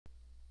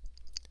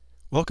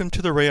Welcome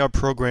to the RAOB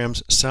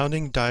program's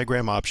Sounding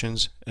Diagram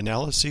Options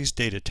Analyses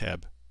Data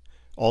tab.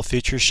 All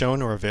features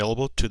shown are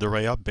available to the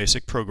RAOB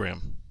basic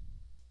program.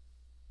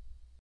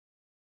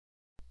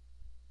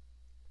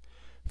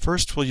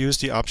 First, we'll use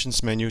the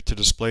Options menu to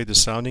display the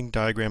Sounding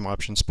Diagram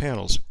Options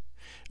panels.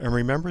 And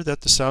remember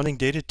that the Sounding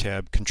Data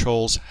tab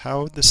controls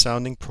how the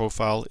sounding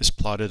profile is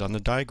plotted on the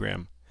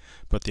diagram,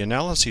 but the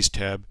Analyses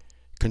tab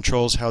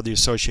controls how the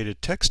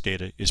associated text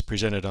data is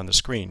presented on the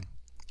screen.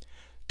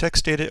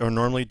 Text data are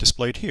normally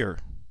displayed here,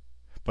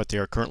 but they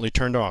are currently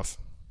turned off.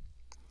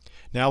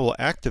 Now we'll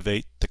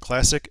activate the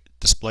classic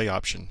display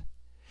option.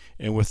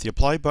 And with the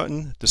Apply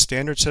button, the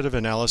standard set of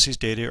analyses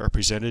data are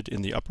presented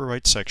in the upper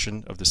right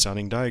section of the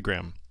sounding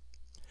diagram.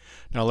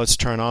 Now let's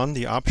turn on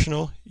the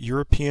optional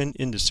European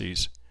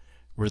indices,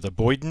 where the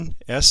Boyden,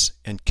 S,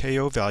 and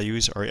KO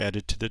values are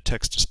added to the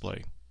text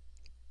display.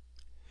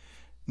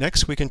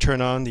 Next, we can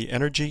turn on the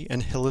energy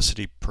and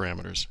helicity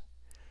parameters,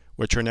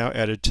 which are now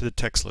added to the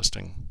text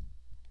listing.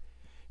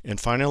 And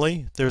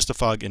finally, there's the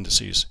fog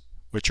indices,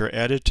 which are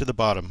added to the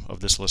bottom of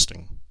this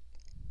listing.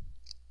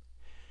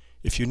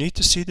 If you need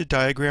to see the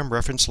diagram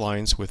reference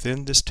lines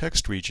within this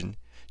text region,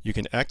 you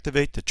can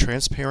activate the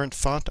transparent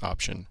font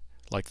option,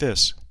 like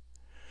this.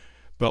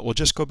 But we'll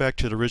just go back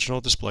to the original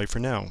display for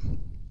now.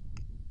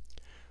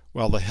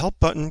 While the Help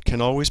button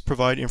can always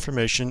provide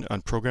information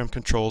on program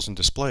controls and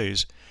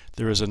displays,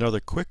 there is another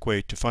quick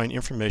way to find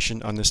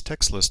information on this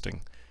text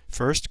listing.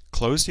 First,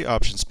 close the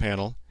Options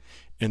panel,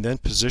 and then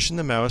position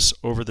the mouse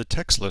over the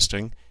text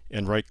listing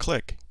and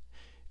right-click.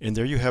 And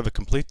there you have a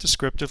complete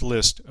descriptive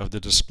list of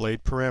the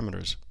displayed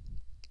parameters.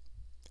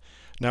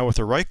 Now with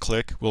a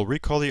right-click, we'll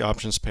recall the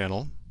Options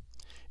panel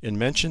and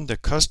mention the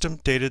Custom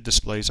Data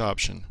Displays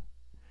option.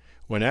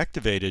 When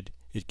activated,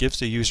 it gives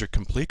the user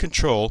complete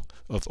control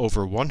of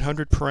over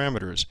 100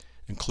 parameters,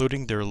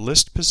 including their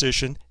list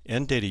position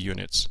and data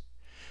units.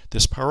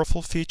 This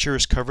powerful feature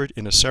is covered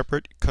in a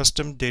separate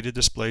Custom Data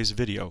Displays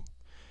video.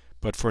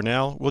 But for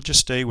now, we'll just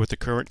stay with the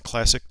current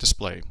classic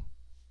display.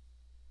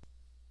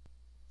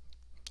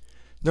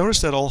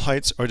 Notice that all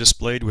heights are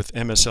displayed with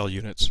MSL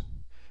units.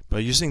 By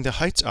using the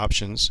heights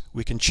options,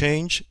 we can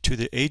change to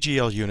the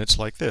AGL units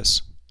like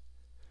this.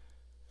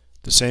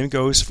 The same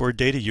goes for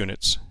data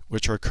units,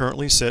 which are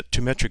currently set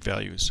to metric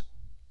values.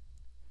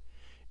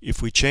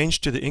 If we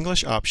change to the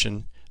English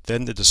option,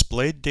 then the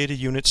displayed data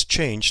units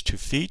change to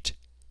feet,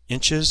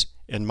 inches,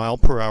 and mile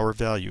per hour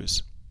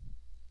values.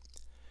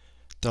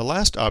 The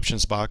last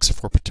options box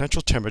for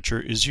potential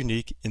temperature is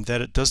unique in that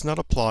it does not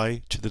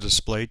apply to the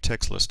displayed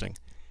text listing.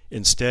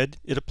 Instead,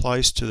 it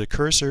applies to the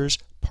cursor's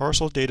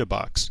parcel data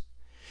box.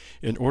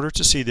 In order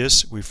to see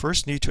this, we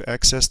first need to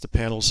access the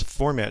panel's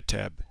Format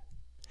tab,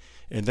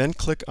 and then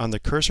click on the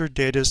cursor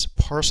data's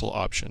parcel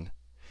option,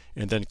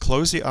 and then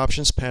close the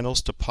options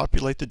panels to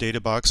populate the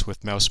data box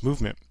with mouse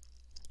movement.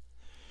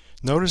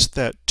 Notice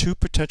that two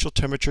potential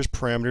temperatures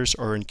parameters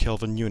are in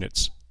Kelvin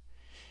units.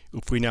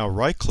 If we now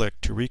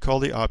right-click to recall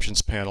the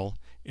Options panel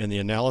in the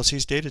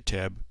Analyses Data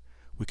tab,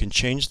 we can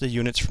change the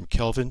units from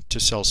Kelvin to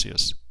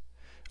Celsius.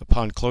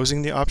 Upon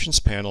closing the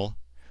Options panel,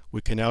 we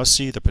can now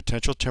see the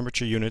potential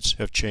temperature units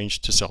have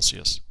changed to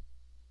Celsius.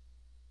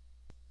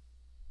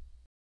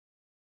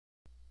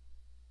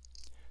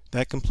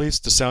 That completes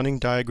the Sounding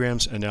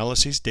Diagrams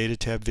Analyses Data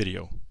tab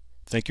video.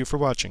 Thank you for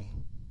watching.